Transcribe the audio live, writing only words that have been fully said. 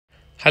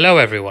Hello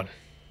everyone.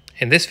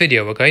 In this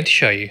video we're going to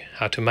show you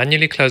how to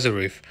manually close a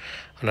roof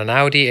on an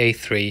Audi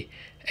A3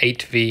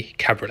 8V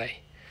Cabriolet.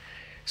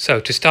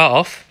 So to start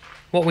off,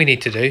 what we need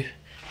to do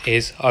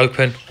is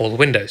open all the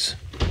windows.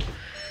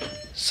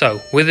 So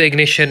with the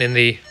ignition in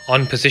the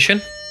on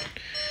position,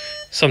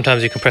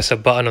 sometimes you can press a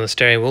button on the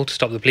steering wheel to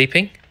stop the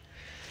bleeping.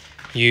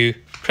 You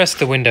press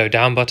the window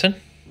down button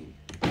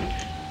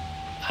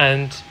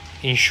and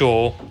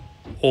ensure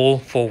all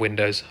 4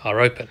 windows are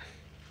open.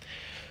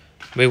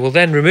 We will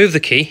then remove the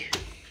key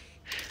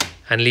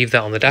and leave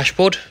that on the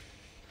dashboard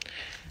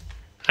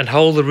and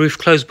hold the roof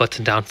close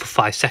button down for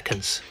 5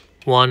 seconds.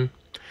 1,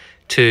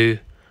 2,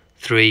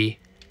 3,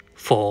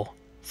 4,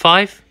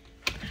 5.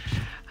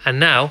 And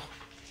now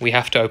we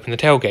have to open the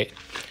tailgate.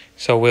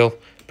 So we'll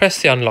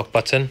press the unlock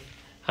button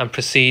and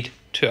proceed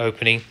to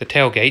opening the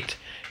tailgate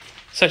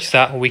such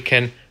that we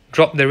can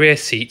drop the rear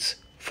seats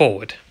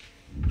forward.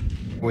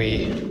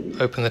 We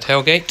open the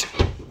tailgate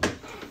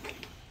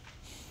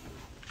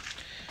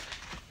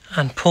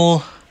and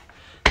pull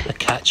the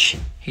catch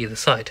either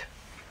side.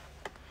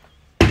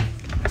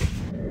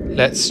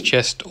 Let's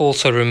just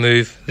also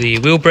remove the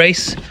wheel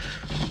brace,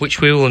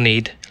 which we will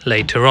need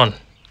later on.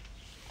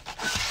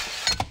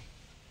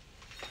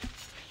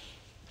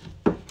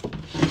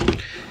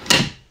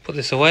 Put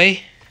this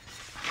away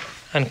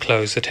and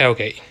close the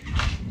tailgate.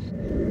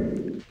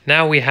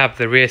 Now we have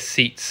the rear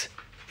seats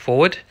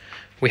forward,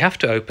 we have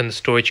to open the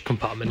storage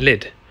compartment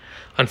lid.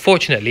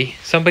 Unfortunately,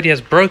 somebody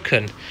has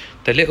broken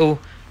the little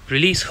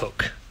release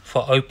hook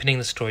for opening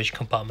the storage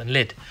compartment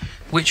lid,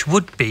 which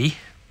would be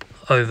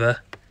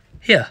over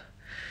here.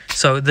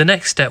 So the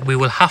next step we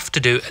will have to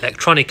do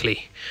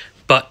electronically,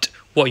 but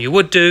what you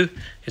would do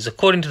is,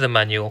 according to the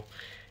manual,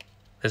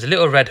 there's a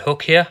little red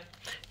hook here,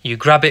 you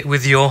grab it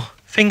with your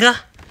finger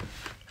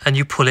and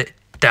you pull it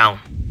down.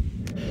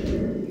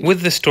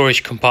 With the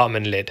storage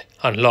compartment lid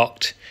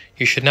unlocked,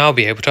 you should now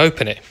be able to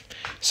open it.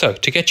 So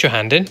to get your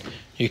hand in,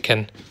 you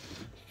can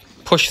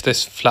push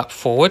this flap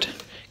forward.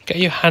 Get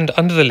your hand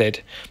under the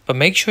lid, but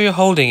make sure you're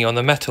holding it on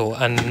the metal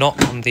and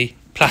not on the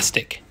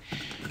plastic.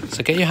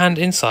 So get your hand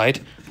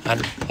inside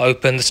and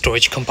open the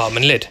storage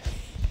compartment lid.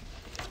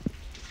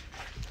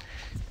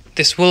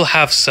 This will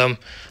have some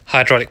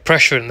hydraulic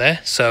pressure in there,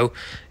 so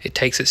it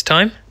takes its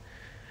time.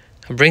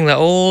 And bring that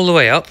all the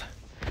way up,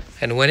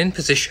 and when in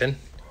position,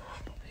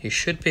 you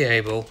should be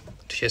able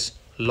to just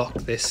lock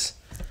this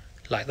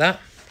like that.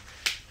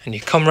 And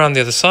you come around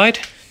the other side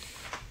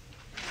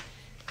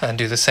and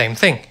do the same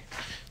thing.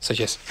 So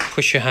just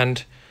push your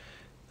hand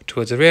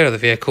towards the rear of the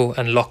vehicle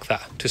and lock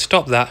that to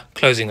stop that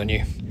closing on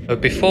you. But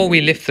before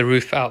we lift the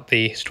roof out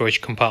the storage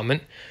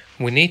compartment,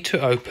 we need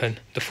to open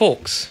the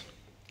forks.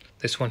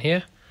 This one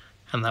here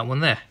and that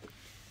one there.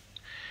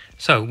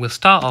 So we'll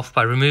start off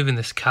by removing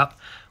this cap.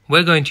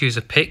 We're going to use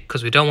a pick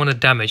because we don't want to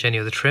damage any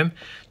of the trim.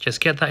 Just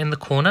get that in the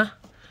corner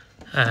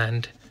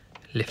and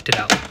lift it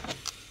out.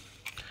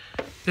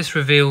 This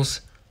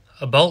reveals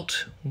a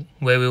bolt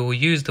where we will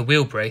use the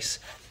wheel brace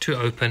to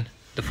open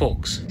the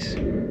forks.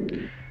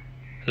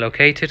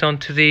 Locate it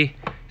onto the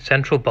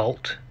central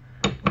bolt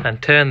and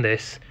turn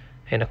this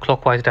in a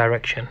clockwise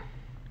direction,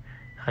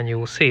 and you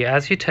will see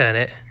as you turn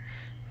it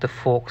the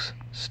forks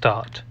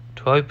start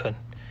to open.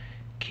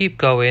 Keep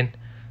going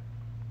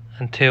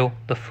until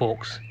the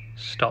forks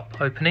stop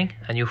opening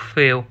and you'll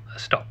feel a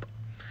stop.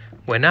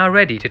 We're now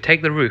ready to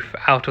take the roof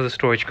out of the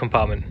storage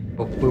compartment.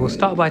 We will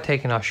start by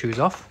taking our shoes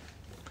off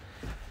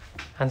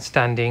and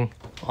standing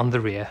on the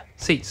rear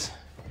seats.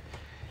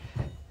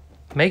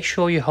 Make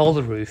sure you hold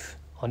the roof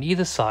on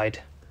either side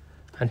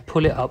and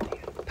pull it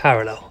up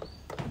parallel.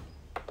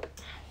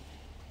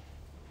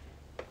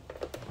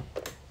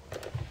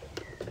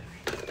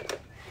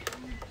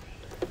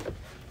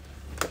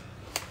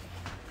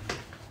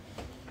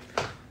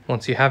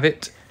 Once you have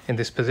it in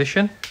this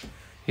position,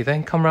 you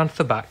then come around to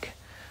the back.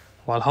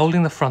 While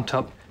holding the front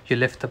up, you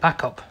lift the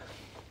back up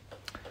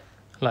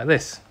like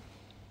this.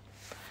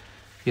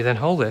 You then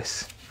hold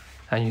this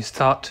and you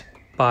start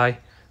by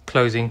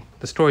closing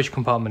the storage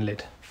compartment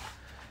lid.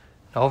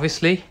 Now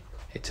obviously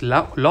it's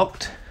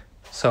locked,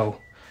 so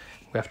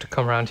we have to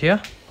come around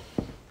here,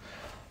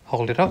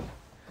 hold it up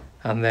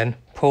and then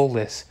pull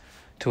this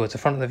towards the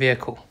front of the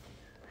vehicle,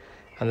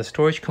 and the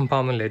storage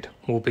compartment lid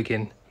will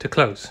begin to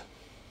close.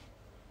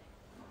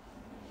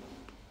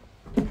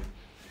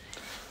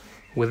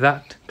 With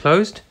that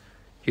closed,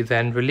 you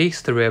then release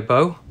the rear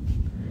bow.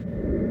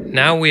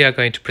 Now we are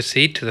going to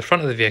proceed to the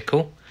front of the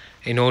vehicle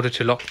in order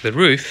to lock the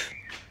roof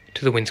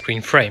to the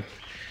windscreen frame.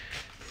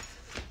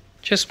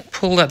 Just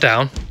pull that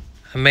down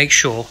and make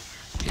sure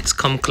it's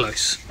come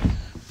close.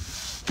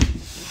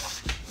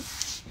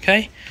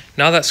 Okay,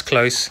 now that's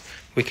close,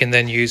 we can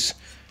then use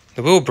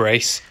the wheel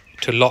brace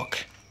to lock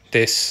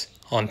this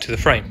onto the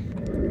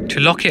frame. To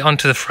lock it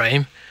onto the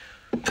frame,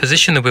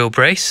 position the wheel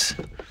brace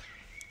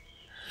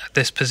at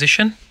this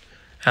position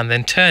and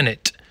then turn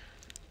it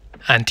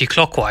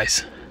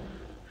anti-clockwise,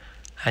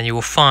 and you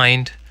will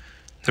find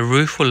the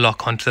roof will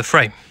lock onto the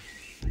frame.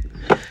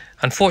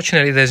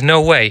 Unfortunately, there's no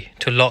way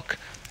to lock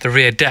the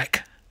rear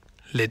deck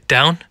lid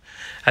down,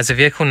 as the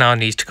vehicle now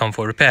needs to come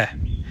for repair.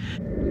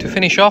 To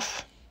finish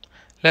off,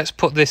 let's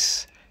put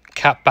this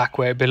cap back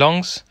where it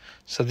belongs.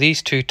 So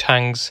these two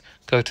tangs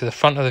go to the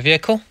front of the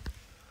vehicle.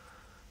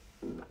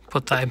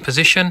 Put that in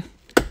position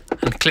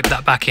and clip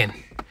that back in.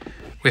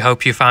 We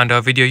hope you found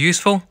our video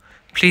useful.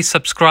 Please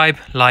subscribe,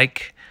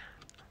 like,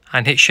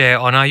 and hit share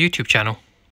on our YouTube channel.